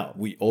right now.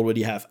 We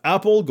already have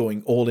Apple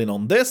going all in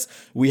on this.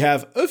 We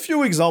have a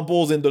few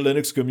examples in the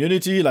Linux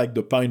community, like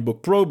the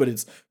Pinebook Pro, but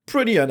it's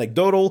pretty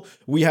anecdotal.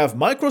 We have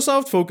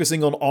Microsoft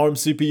focusing on ARM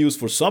CPUs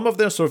for some of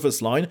their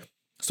Surface line.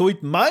 So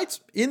it might,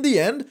 in the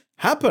end,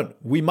 happen.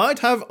 We might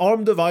have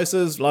ARM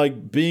devices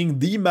like being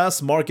the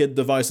mass market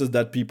devices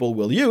that people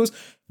will use.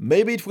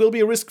 Maybe it will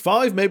be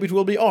RISC-V, maybe it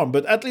will be ARM,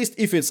 but at least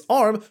if it's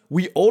ARM,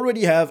 we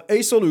already have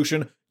a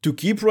solution to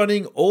keep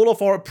running all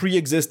of our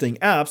pre-existing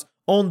apps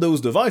on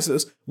those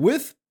devices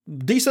with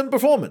decent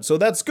performance. So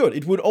that's good.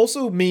 It would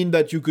also mean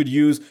that you could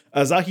use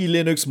Asahi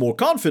Linux more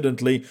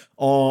confidently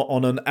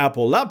on an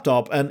Apple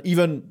laptop and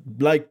even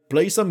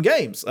play some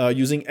games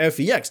using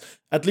FEX,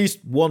 at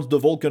least once the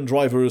Vulkan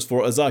drivers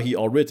for Asahi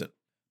are written.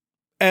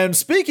 And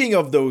speaking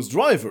of those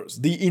drivers,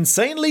 the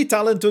insanely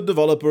talented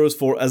developers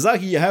for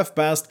Asahi have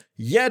passed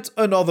yet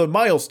another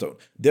milestone.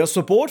 Their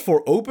support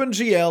for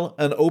OpenGL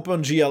and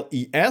OpenGL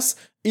ES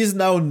is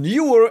now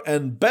newer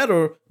and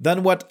better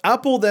than what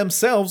Apple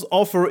themselves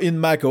offer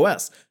in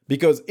macOS.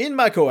 Because in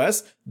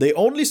macOS, they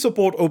only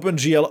support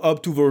OpenGL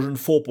up to version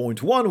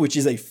 4.1, which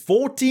is a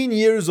 14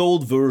 years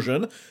old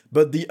version,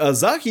 but the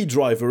Asahi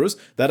drivers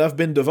that have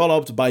been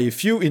developed by a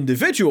few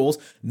individuals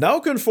now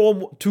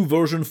conform to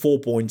version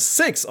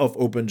 4.6 of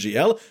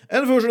OpenGL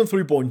and version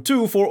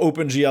 3.2 for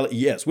OpenGL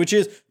ES, which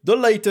is the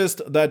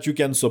latest that you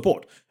can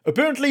support.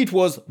 Apparently it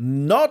was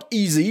not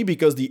easy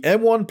because the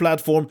M1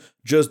 platform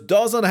just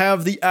doesn't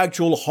have the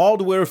actual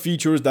hardware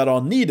features that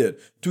are needed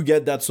to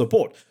get that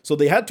support. So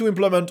they had to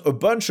implement a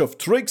bunch of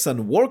tricks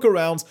and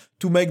workarounds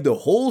to make the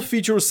whole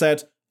feature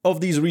set of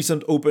these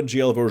recent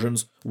OpenGL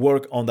versions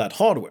work on that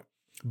hardware.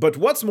 But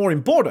what's more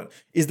important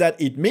is that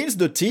it means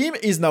the team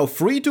is now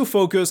free to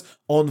focus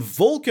on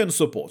Vulkan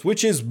support,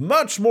 which is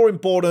much more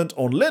important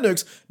on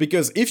Linux,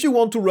 because if you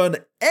want to run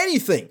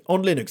anything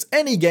on Linux,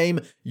 any game,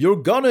 you're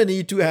gonna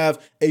need to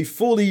have a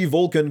fully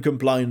Vulkan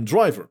compliant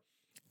driver.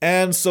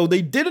 And so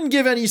they didn't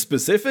give any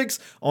specifics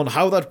on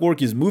how that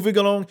work is moving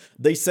along.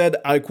 They said,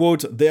 I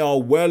quote, they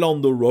are well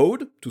on the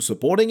road to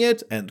supporting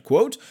it, end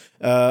quote.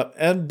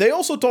 And they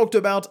also talked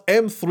about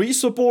M3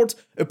 support.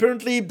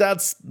 Apparently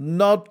that's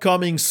not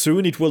coming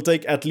soon. It will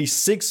take at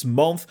least 6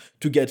 months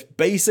to get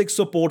basic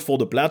support for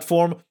the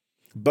platform.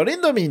 But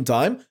in the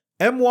meantime,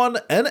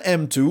 M1 and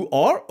M2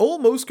 are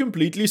almost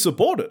completely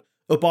supported,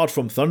 apart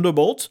from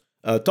Thunderbolt,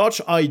 Touch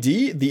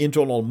ID, the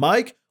internal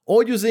mic,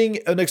 or using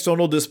an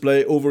external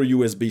display over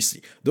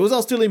USB-C. Those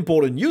are still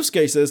important use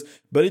cases,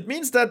 but it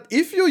means that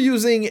if you're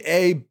using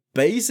a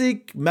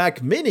basic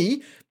Mac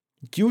Mini,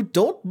 you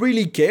don't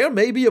really care,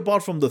 maybe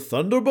apart from the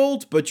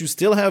Thunderbolt, but you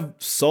still have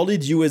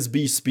solid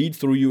USB speed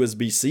through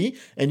USB-C,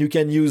 and you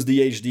can use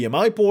the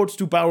HDMI ports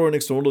to power an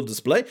external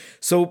display.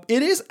 So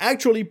it is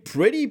actually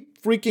pretty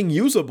freaking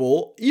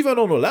usable, even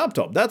on a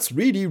laptop. That's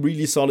really,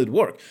 really solid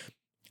work.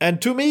 And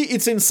to me,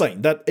 it's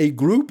insane that a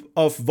group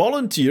of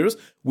volunteers,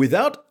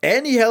 without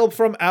any help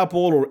from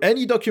Apple or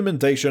any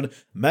documentation,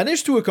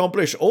 managed to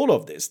accomplish all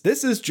of this.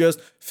 This is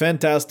just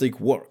fantastic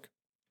work.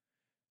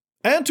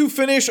 And to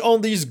finish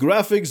on these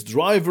graphics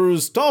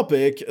drivers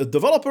topic,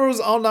 developers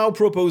are now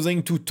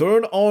proposing to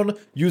turn on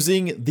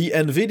using the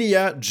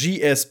NVIDIA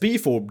GSP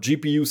for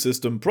GPU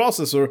system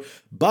processor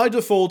by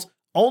default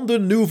on the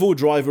Nouveau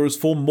drivers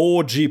for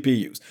more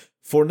GPUs.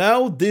 For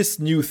now, this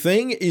new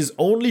thing is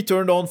only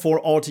turned on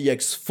for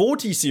RTX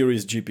 40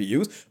 series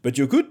GPUs, but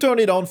you could turn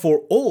it on for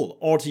all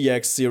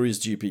RTX series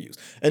GPUs.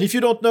 And if you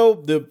don't know,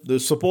 the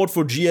support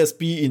for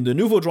GSP in the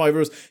Nouveau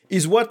drivers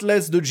is what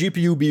lets the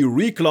GPU be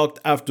reclocked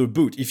after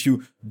boot. If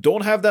you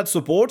don't have that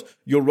support,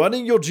 you're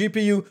running your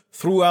GPU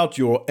throughout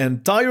your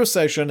entire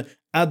session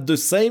at the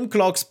same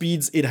clock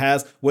speeds it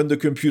has when the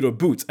computer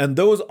boots. And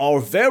those are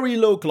very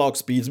low clock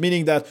speeds,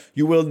 meaning that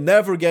you will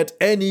never get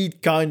any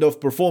kind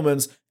of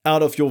performance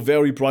out of your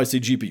very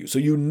pricey GPU. So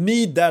you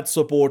need that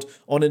support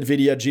on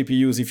NVIDIA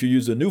GPUs if you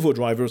use the Nouveau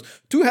drivers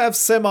to have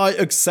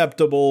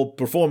semi-acceptable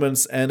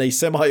performance and a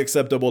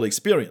semi-acceptable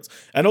experience.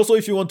 And also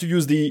if you want to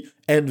use the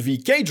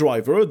NVK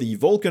driver, the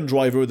Vulkan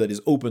driver that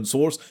is open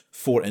source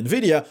for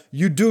NVIDIA,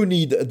 you do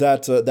need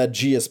that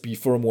GSP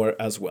firmware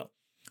as well.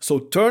 So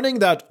turning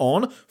that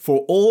on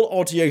for all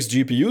RTX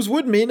GPUs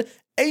would mean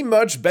a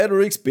much better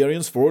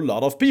experience for a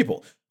lot of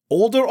people.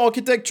 Older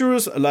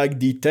architectures like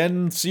the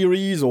 10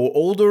 series or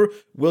older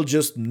will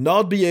just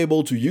not be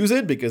able to use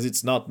it because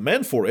it's not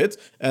meant for it,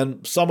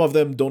 and some of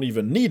them don't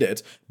even need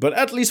it. But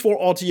at least for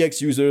RTX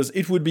users,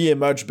 it would be a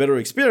much better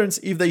experience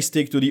if they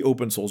stick to the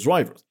open source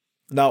drivers.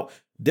 Now,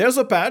 there's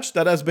a patch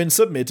that has been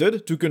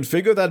submitted to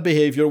configure that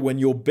behavior when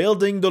you're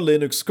building the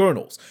Linux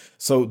kernels.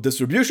 So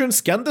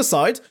distributions can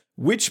decide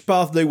which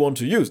path they want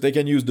to use. They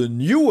can use the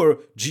newer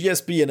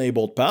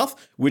GSP-enabled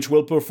path, which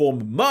will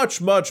perform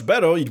much, much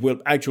better. It will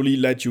actually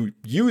let you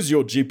use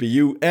your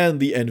GPU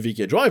and the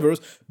NVK drivers,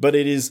 but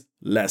it is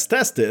less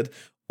tested.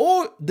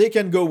 Or they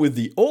can go with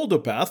the older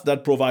path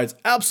that provides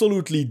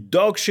absolutely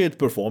dogshit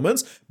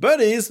performance,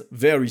 but is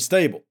very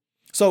stable.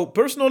 So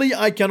personally,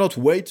 I cannot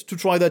wait to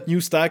try that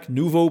new stack,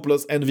 Nouveau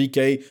plus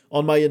NVK,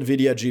 on my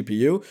NVIDIA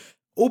GPU.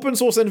 Open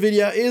source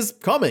NVIDIA is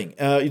coming.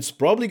 It's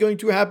probably going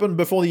to happen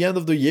before the end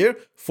of the year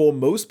for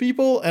most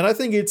people, and I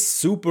think it's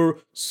super,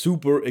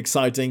 super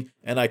exciting,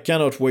 and I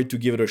cannot wait to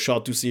give it a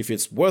shot to see if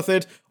it's worth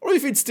it, or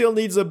if it still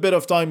needs a bit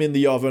of time in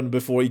the oven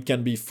before it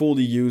can be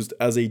fully used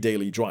as a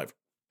daily driver.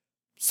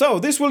 So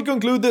this will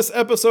conclude this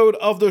episode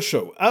of the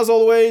show. As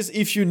always,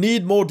 if you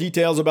need more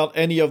details about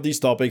any of these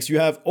topics, you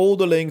have all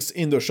the links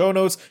in the show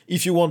notes.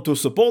 If you want to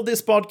support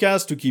this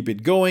podcast to keep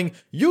it going,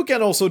 you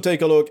can also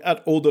take a look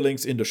at all the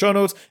links in the show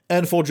notes.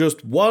 And for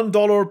just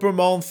 $1 per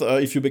month,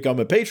 if you become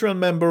a Patreon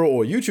member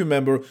or a YouTube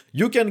member,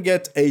 you can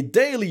get a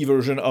daily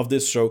version of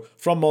this show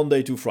from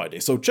Monday to Friday.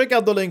 So check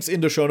out the links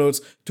in the show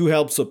notes to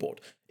help support.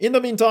 In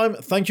the meantime,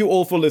 thank you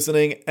all for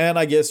listening, and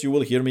I guess you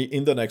will hear me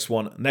in the next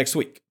one next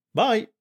week. Bye!